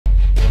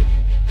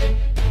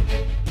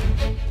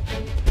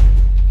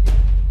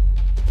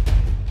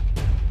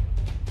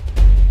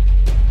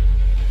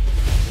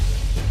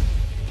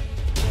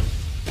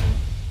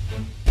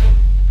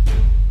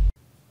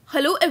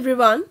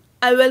everyone,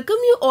 I welcome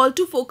you all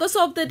to Focus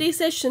of the Day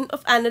session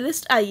of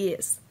Analyst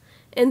IAS.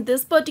 In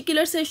this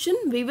particular session,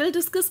 we will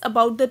discuss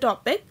about the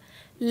topic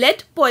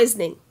lead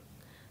poisoning.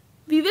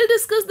 We will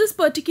discuss this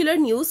particular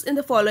news in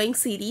the following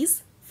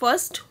series.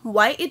 First,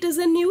 why it is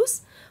in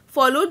news,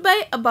 followed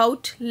by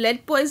about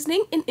lead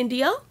poisoning in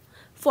India,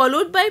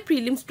 followed by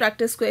prelims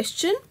practice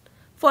question,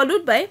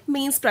 followed by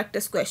mains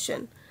practice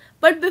question.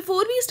 But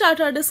before we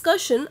start our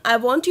discussion, I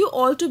want you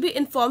all to be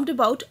informed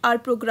about our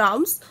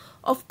programs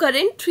of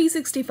Current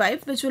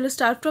 365, which will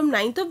start from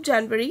 9th of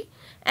January,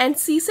 and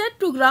CSAT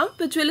program,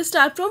 which will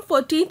start from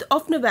 14th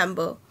of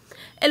November.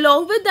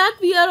 Along with that,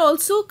 we are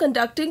also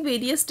conducting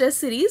various test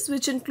series,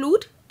 which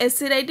include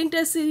essay writing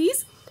test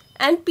series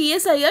and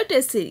CSIR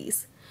test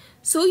series.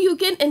 So you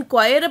can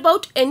inquire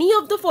about any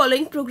of the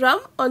following program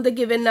on the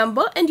given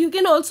number, and you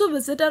can also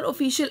visit our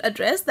official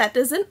address, that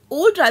is in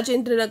Old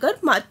Rajinder Nagar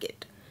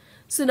Market.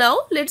 So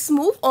now let's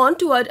move on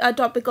to our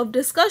topic of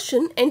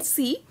discussion and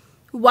see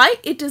why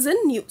it is in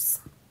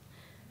news.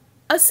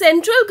 A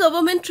central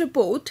government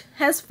report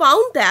has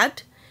found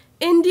that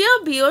India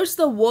bears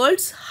the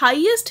world's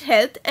highest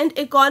health and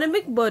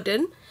economic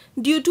burden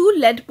due to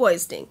lead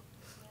poisoning.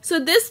 So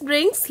this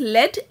brings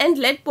lead and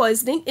lead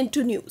poisoning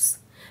into news.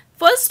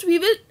 First, we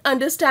will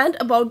understand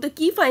about the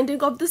key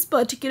finding of this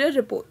particular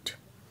report.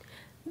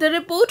 The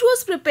report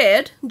was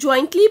prepared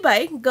jointly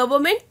by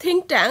government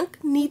think tank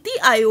Niti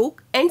Aayog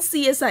and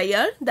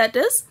CSIR, that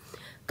is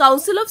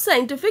Council of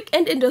Scientific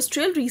and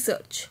Industrial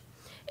Research.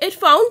 It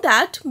found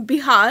that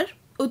Bihar,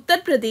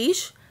 Uttar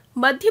Pradesh,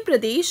 Madhya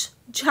Pradesh,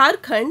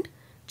 Jharkhand,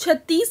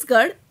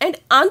 Chhattisgarh and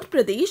Andhra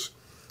Pradesh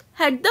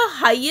had the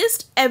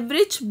highest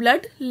average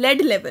blood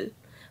lead level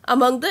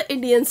among the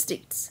Indian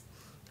states.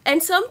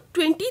 And some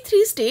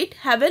 23 states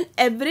have an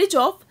average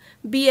of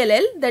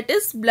BLL, that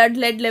is blood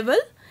lead level,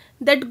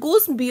 that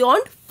goes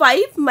beyond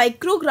 5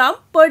 microgram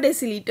per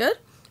deciliter,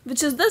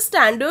 which is the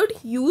standard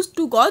used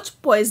to gauge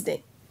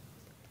poisoning.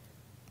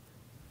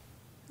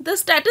 The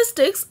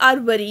statistics are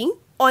varying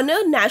on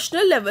a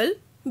national level,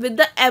 with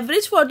the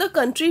average for the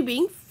country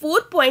being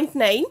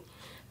 4.9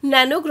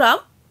 nanogram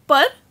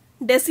per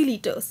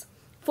deciliters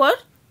for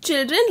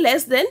children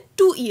less than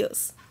 2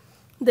 years.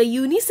 The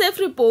UNICEF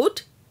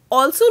report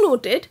also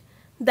noted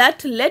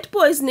that lead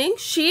poisoning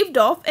shaved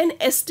off an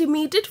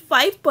estimated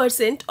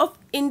 5% of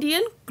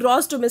Indian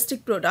gross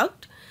domestic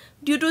product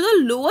due to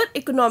the lower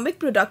economic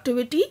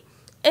productivity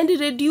and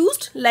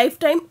reduced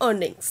lifetime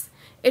earnings.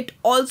 It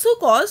also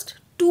caused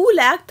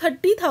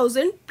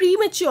 230,000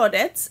 premature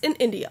deaths in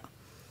India.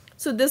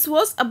 So this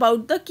was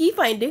about the key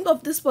finding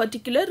of this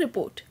particular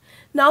report.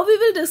 Now we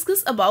will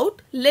discuss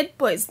about lead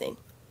poisoning.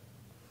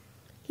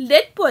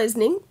 Lead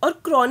poisoning or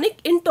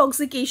chronic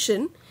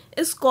intoxication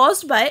is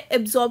caused by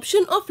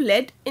absorption of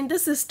lead in the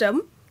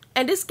system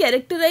and is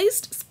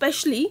characterized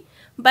especially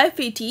by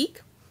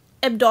fatigue,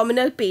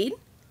 abdominal pain,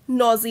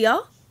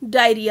 nausea,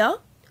 diarrhea,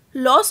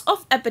 loss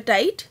of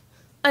appetite,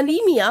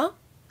 anemia,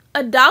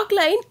 a dark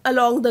line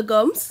along the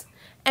gums,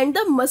 and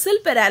the muscle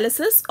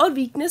paralysis or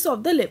weakness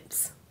of the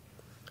limbs.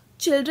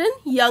 Children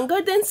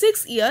younger than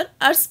 6 years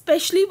are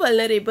especially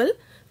vulnerable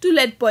to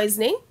lead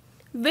poisoning,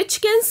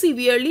 which can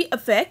severely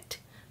affect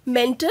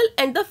mental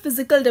and the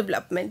physical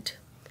development.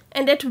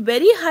 And at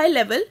very high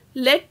level,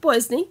 lead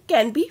poisoning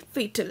can be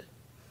fatal.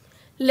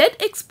 Lead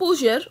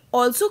exposure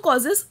also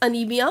causes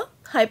anemia,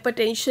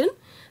 hypertension,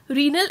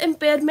 renal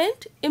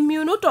impairment,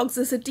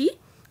 immunotoxicity,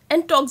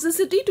 and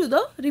toxicity to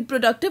the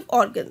reproductive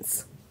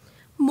organs.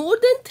 More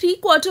than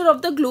 3/4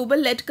 of the global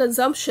lead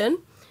consumption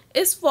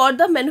is for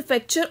the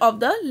manufacture of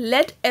the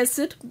lead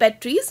acid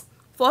batteries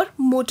for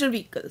motor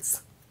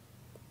vehicles.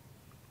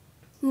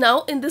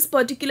 Now in this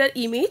particular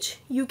image,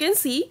 you can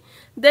see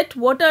that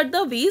what are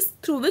the ways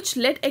through which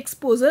lead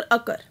exposure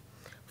occur.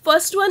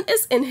 First one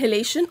is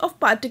inhalation of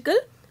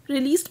particle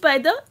released by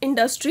the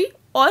industry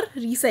or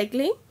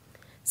recycling.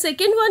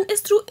 Second one is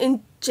through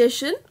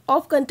ingestion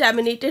of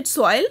contaminated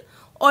soil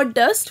or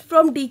dust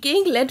from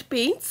decaying lead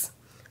paints.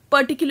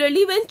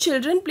 Particularly when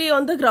children play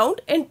on the ground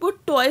and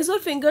put toys or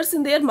fingers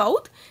in their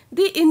mouth,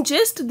 they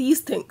ingest these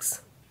things.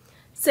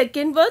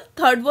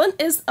 Third one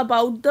is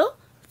about the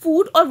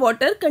food or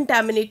water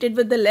contaminated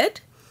with the lead.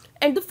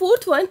 And the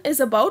fourth one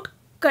is about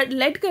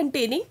lead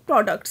containing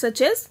products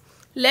such as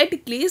lead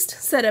glazed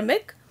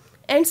ceramic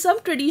and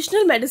some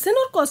traditional medicine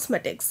or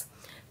cosmetics.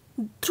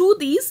 Through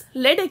these,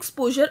 lead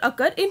exposure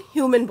occur in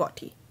human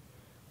body.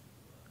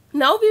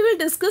 Now we will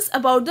discuss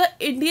about the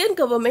Indian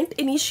government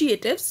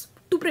initiatives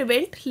to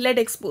prevent lead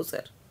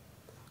exposure.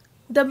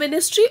 The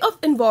Ministry of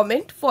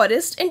Environment,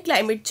 Forest and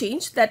Climate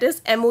Change, that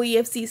is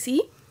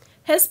MOEFCC,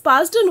 has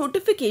passed a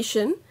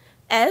notification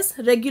as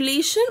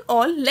Regulation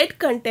on Lead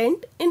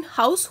Content in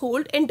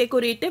Household and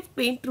Decorative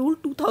Paint Rule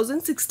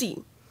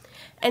 2016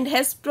 and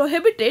has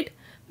prohibited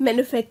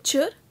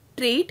manufacture,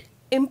 trade,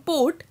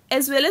 import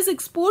as well as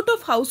export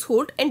of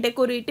household and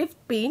decorative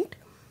paint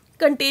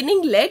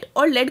containing lead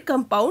or lead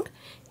compound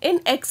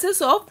in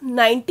excess of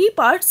 90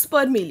 parts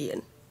per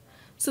million.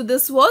 So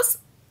this was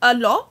a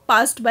law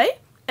passed by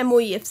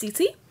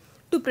MOEFCC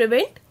to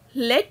prevent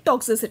lead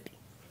toxicity.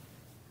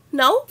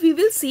 Now we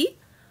will see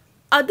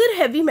other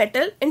heavy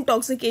metal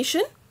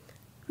intoxication.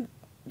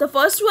 The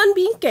first one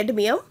being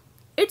cadmium.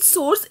 Its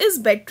source is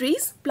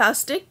batteries,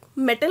 plastic,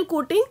 metal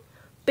coating,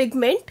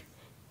 pigment,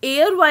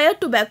 air wire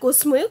tobacco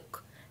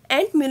smoke,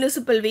 and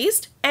municipal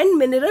waste and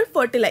mineral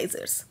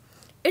fertilizers.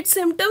 Its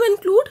symptoms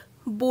include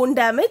bone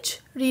damage,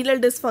 renal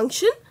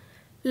dysfunction,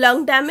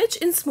 lung damage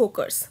in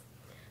smokers.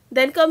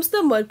 Then comes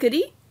the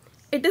mercury.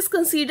 It is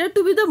considered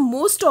to be the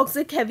most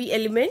toxic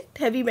heavy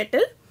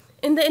metal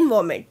in the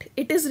environment.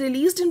 It is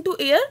released into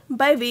air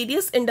by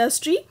various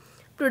industry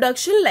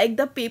production like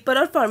the paper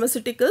or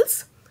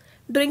pharmaceuticals,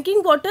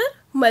 drinking water,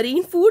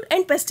 marine food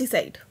and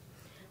pesticide.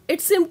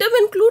 Its symptoms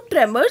include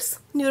tremors,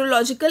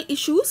 neurological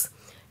issues,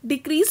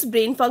 decreased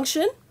brain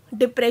function,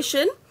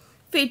 depression,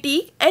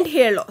 fatigue and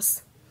hair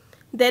loss.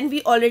 Then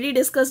we already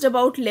discussed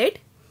about lead.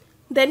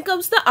 Then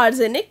comes the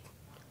arsenic,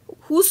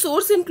 whose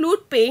source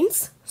include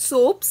paints,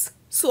 soaps,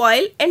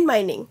 soil and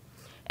mining.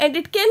 And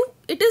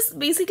it is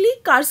basically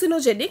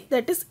carcinogenic,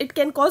 that is it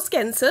can cause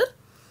cancer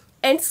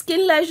and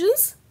skin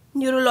lesions,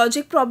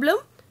 neurologic problem,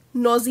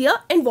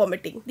 nausea and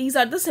vomiting. These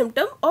are the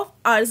symptoms of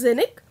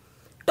arsenic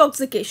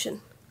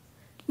toxication.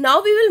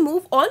 Now we will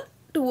move on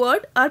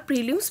toward our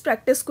prelims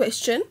practice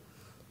question,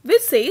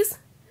 which says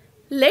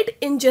lead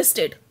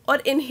ingested or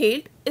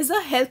inhaled is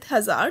a health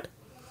hazard.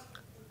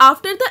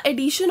 After the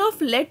addition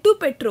of lead to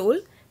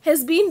petrol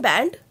has been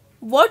banned,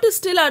 what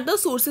still are the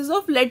sources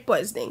of lead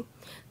poisoning?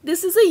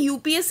 This is a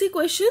UPSC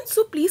question,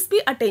 so please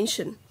pay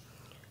attention.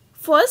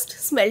 First,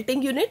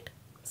 smelting unit.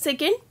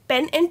 Second,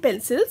 pen and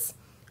pencils.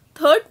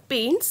 Third,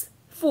 paints.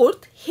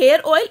 Fourth, hair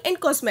oil and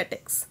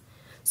cosmetics.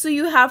 So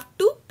you have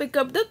to pick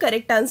up the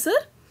correct answer.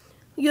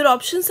 Your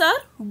options are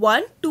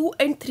 1, 2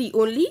 and 3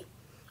 only.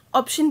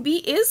 Option B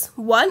is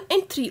 1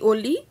 and 3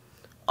 only.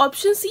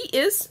 Option C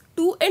is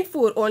 2 and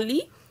 4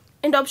 only.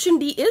 And option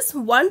D is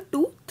 1,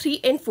 2, 3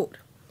 and 4.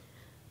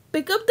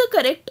 Pick up the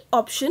correct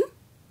option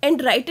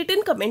and write it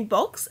in comment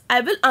box.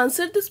 I will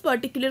answer this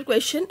particular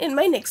question in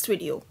my next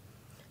video.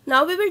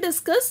 Now we will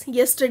discuss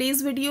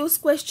yesterday's video's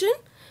question,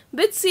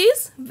 which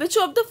says which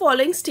of the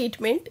following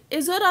statement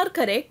is or are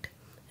correct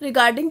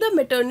regarding the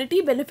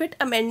Maternity Benefit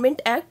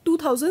Amendment Act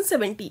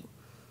 2017.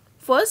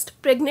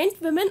 First,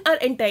 pregnant women are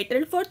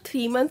entitled for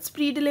 3 months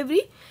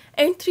pre-delivery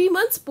and 3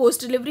 months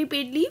post-delivery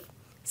paid leave.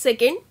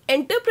 Second,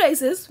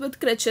 enterprises with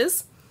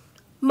crèches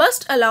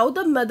must allow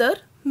the mother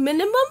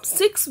minimum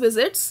 6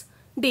 visits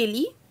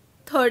daily.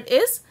 Third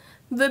is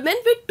women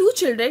with 2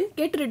 children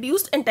get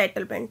reduced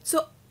entitlement.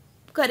 So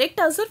correct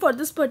answer for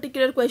this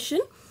particular question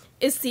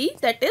is C,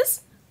 that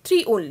is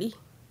 3 only.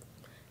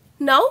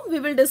 Now we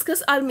will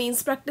discuss our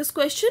mains practice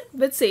question,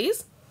 which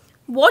says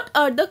what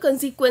are the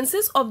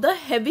consequences of the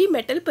heavy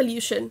metal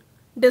pollution?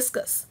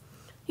 Discuss.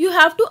 You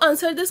have to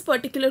answer this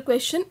particular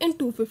question in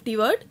 250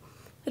 words.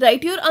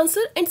 Write your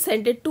answer and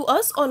send it to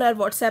us on our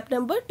WhatsApp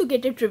number to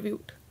get it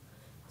reviewed.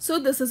 So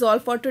this is all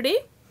for today.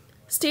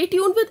 Stay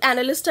tuned with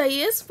Analyst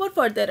IAS for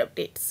further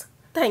updates.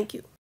 Thank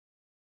you.